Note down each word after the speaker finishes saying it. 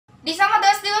ડીસામાં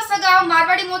 10 દિવસ અગાઉ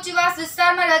મારવાડી મોચીવાસ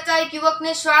વિસ્તારમાં રહેતા એક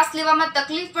યુવકને શ્વાસ લેવામાં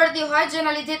તકલીફ પડતી હોય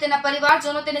જેના લીધે તેના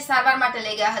પરિવારજનો તેને સારવાર માટે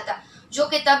લઈ ગયા હતા। જો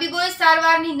કે તબીબોએ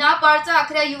સારવારની ના પાડતા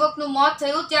આખરે યુવકનું મોત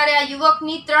થયું। ત્યારે આ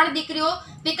યુવકની 3 દીકરીઓ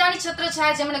પિતાની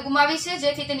છત્રછાયા જેમણે ગુમાવી છે,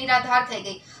 જેથી તે નિરાધાર થઈ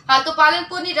ગઈ। હાલ તો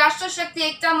પાલનપુરની રાષ્ટ્ર શક્તિ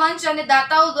એકતા મંચ અને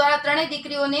દાતાઓ દ્વારા 3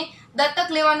 દીકરીઓને દત્તક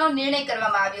લેવાનો નિર્ણય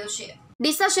કરવામાં આવ્યો છે।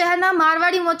 ડીસા શહેરના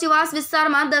મારવાડી મોચીવાસ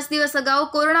વિસ્તારમાં 10 દિવસ અગાઉ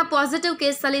કોરોના પોઝિટિવ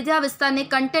કેસના લીધે આ વિસ્તારને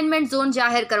કન્ટેનમેન્ટ ઝોન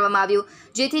જાહેર કરવામાં આવ્યો,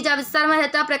 જેથી જ આ વિસ્તારમાં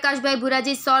રહેતા પ્રકાશભાઈ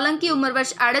ભુરાજી સોલંકી ઉંમર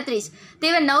વર્ષ 38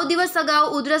 તેવે 9 દિવસ અગાઉ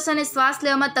ઉધરસ અને શ્વાસ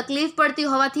લેવામાં તકલીફ પડતી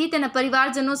હોવાથી તેના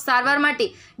પરિવારજનો સારવાર માટે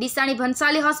ડીસાની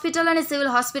ભંસાલી હોસ્પિટલ અને સિવિલ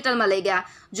હોસ્પિટલમાં લઈ ગયા।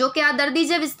 જો કે આ દર્દી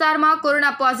જે વિસ્તારમાં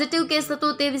કોરોના પોઝિટિવ કેસ હતો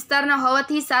તે વિસ્તારના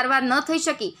હોવાથી સારવાર ન થઈ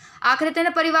શકી। આખરે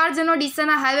તેના પરિવારજનો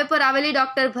ડીસાના હાઈવે પર આવેલી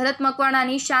ડોક્ટર ભરત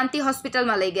મકવાણાની શાંતિ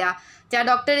હોસ્પિટલમાં લઈ ગયા। ત્યાં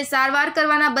ડોક્ટરે સારવાર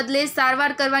કરવાના બદલે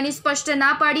સારવાર કરવાની સ્પષ્ટ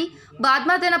ના પાડી।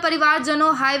 બાદમાં તેના પરિવારજનો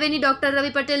હાઈવેની ડોક્ટર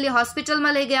રવિ પટેલની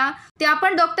હોસ્પિટલમાં લઈ ગયા। ત્યાં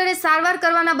પણ ડોક્ટરે સારવાર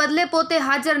કરવાના બદલે પોતે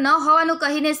હાજર ન હોવાનું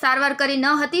કહીને સારવાર કરી ન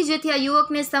હતી, જેથી આ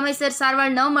યુવકને સમયસર સારવાર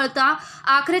ન મળતા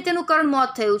આખરે તેનું કરુણ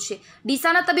મોત થયું છે।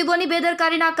 ડીસાના તબીબોની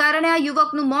બેદરકારીના કારણે આ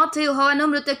યુવકનું મોત થયું હોવાનો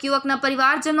મૃતક યુવકના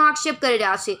પરિવારજનો આક્ષેપ કરી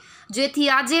રહ્યા છે, જેથી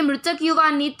આજે મૃતક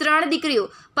યુવાનની 3 દીકરીઓ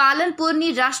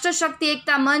પાલનપુરની રાષ્ટ્ર શક્તિ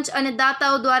એકતા મંચ અને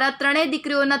દાતાઓ દ્વારા 3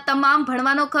 દીકરીઓના તમામ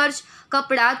ભણવાનો ખર્ચ,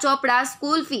 કપડાં, ચોપડા,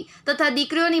 સ્કૂલ ફી તથા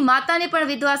દીકરીઓની માતાને પણ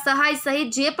વિધવા સહાય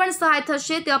સહિત જે પણ સહાય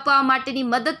થશે તે અપાવવા માટેની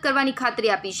મદદ કરવાની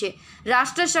ખાતરી આપી છે।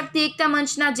 રાષ્ટ્ર શક્તિ એકતા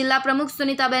મંચના જિલ્લા પ્રમુખ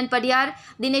સુનિતાબેન પડિયાર,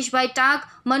 દિનેશભાઈ ટાંક,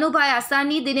 મનુભાઈ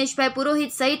આસાની, દિનેશભાઈ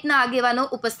પુરોહિત સહિતના આગેવાનો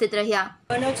ઉપસ્થિત રહ્યા।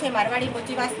 બનો છે મારવાડી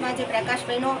મોચીવાસમાં જે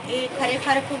પ્રકાશભાઈનો એ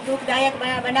ખરેખર ખૂબ દુઃખદાયક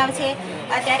બનાવ છે।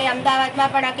 અત્યારે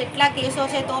અમદાવાદમાં પણ આ કેટલા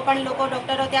કેસો છે તો પણ લોકો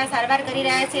ડૉક્ટરો ત્યાં સારવાર કરી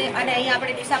રહ્યા છે અને અહીંયા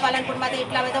આપણે ડીસા પાલનપુરમાં તો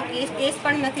એટલા બધો કેસ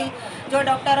પણ નથી। જો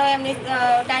ડૉક્ટરો એમની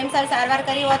ટાઈમસર સારવાર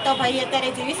કરી હોત તો ભાઈ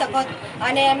અત્યારે જીવી શકત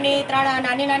અને એમની 3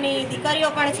 નાની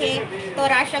દીકરીઓ પણ છે। તો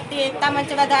રાષ્ટ્રશક્તિ એકતા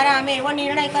મંચ દ્વારા અમે એવો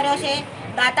નિર્ણય કર્યો છે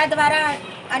દાતા દ્વારા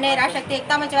અને રાષ્ટ્રશક્તિ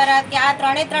એકતા મંચ દ્વારા કે આ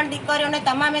 3 દીકરીઓને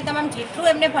તમામ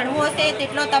જેટલું એમને ભણવું હશે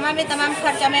તેટલો તમામ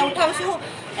ખર્ચ અમે ઉઠાવશું।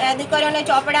 દીકરીઓને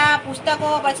ચોપડા, પુસ્તકો,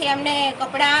 પછી એમને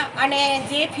કપડાં અને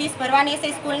જે ફીસ ભરવાની હશે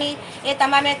સ્કૂલની એ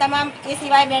તમામ, એ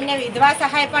સિવાય બેનને વિધવા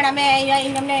સહાય પણ અમે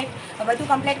અહીંયા એમને બધું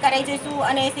કમ્પ્લીટ કરાવી જઈશું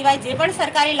અને એ સિવાય જે પણ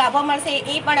સરકારી લાભો મળશે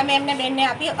એ પણ અમે એમને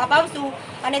બેનને અપાવશું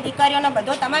અને દીકરીઓનો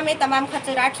બધો તમામ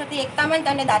ખર્ચ રાષ્ટ્રશક્તિ એકતા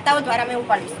મંચ અને દાતાઓ દ્વારા અમે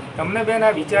ઉપાડીશું। તમને બેન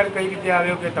આ વિચાર કઈ રીતે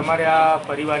આવ્યો કે તમારે આ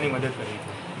પરિવારની મદદ કરવી?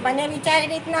 મને વિચાર એ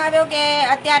રીતના આવ્યો કે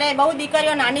અત્યારે બહુ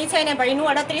દીકરીઓ નાની છે ને ભાઈનું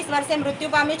 38 વર્ષે મૃત્યુ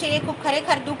પામ્યું છે, એ ખૂબ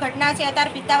ખરેખર દુઃખ ઘટના છે।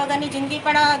 અત્યારે પિતા વગરની જિંદગી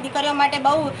પણ દીકરીઓ માટે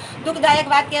બહુ દુઃખદાયક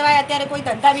વાત કહેવાય। અત્યારે કોઈ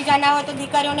ધંધા બીજા ના હોય તો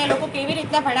દીકરીઓને લોકો કેવી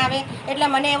રીતના ભણાવે, એટલે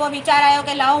મને એવો વિચાર આવ્યો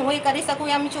કે લાવો હું એ કરી શકું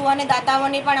એમ છું અને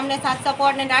દાતાઓની પણ અમને સાથ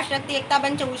સપોર્ટ અને રાષ્ટ્રશક્તિ એકતા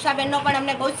મંચ ઉષાબેનનો પણ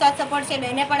અમને બહુ જ સાથ સપોર્ટ છે।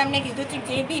 બેને પણ અમને કીધું છે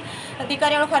જે બી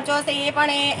દીકરીઓનો ખર્ચો હશે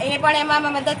એ પણ એમાં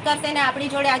મદદ કરશે ને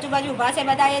આપણી જોડે આજુબાજુ ઊભા છે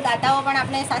બધા એ દાતાઓ પણ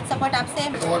આપણે સાથ સપોર્ટ આપશે।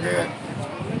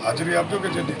 હાજરી આપ્યો કે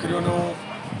જે દીકરીઓનો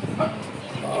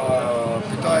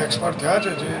પિતા એક્સપાયર થયા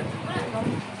છે, જે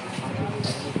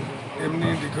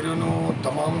એમની દીકરીઓનું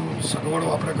તમામ સગવડો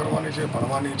આપણે કરવાની છે,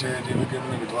 ભણવાની છે, જેવી કે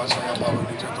એમની વિધવા સહાય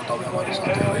અપાવવાની છે, તો તમે અમારી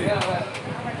સાથે રહી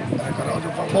અને કરાવજો।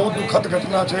 પણ બહુ દુઃખદ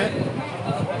ઘટના છે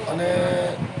અને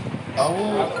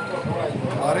આવું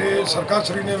મારી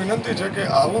સરકારશ્રીને વિનંતી છે કે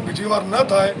આવું બીજી વાર ન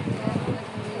થાય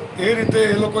એ રીતે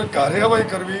એ લોકોએ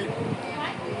કાર્યવાહી કરવી।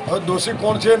 હવે દોષી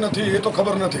કોણ છે નથી એ તો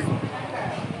ખબર નથી,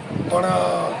 પણ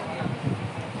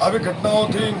આવી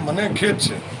ઘટનાઓથી મને ખેદ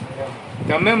છે।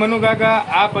 તમે મનુ કાકા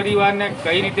આ પરિવારને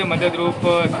કઈ રીતે મદદરૂપ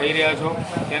થઈ રહ્યા છો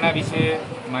તેના વિશે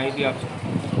માહિતી આપશો?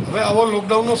 હવે આવો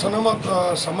લોકડાઉનનો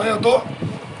સમય હતો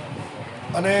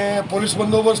અને પોલીસ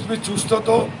બંદોબસ્ત બી ચુસ્ત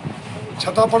હતો,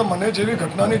 છતાં પણ મને જેવી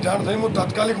ઘટનાની જાણ થઈ હું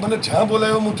તાત્કાલિક મને જ્યાં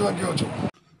બોલાવ્યો હું ત્યાં ગયો છું।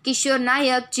 કિશોર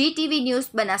નાયક, GTV ન્યૂઝ,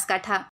 બનાસકાંઠા।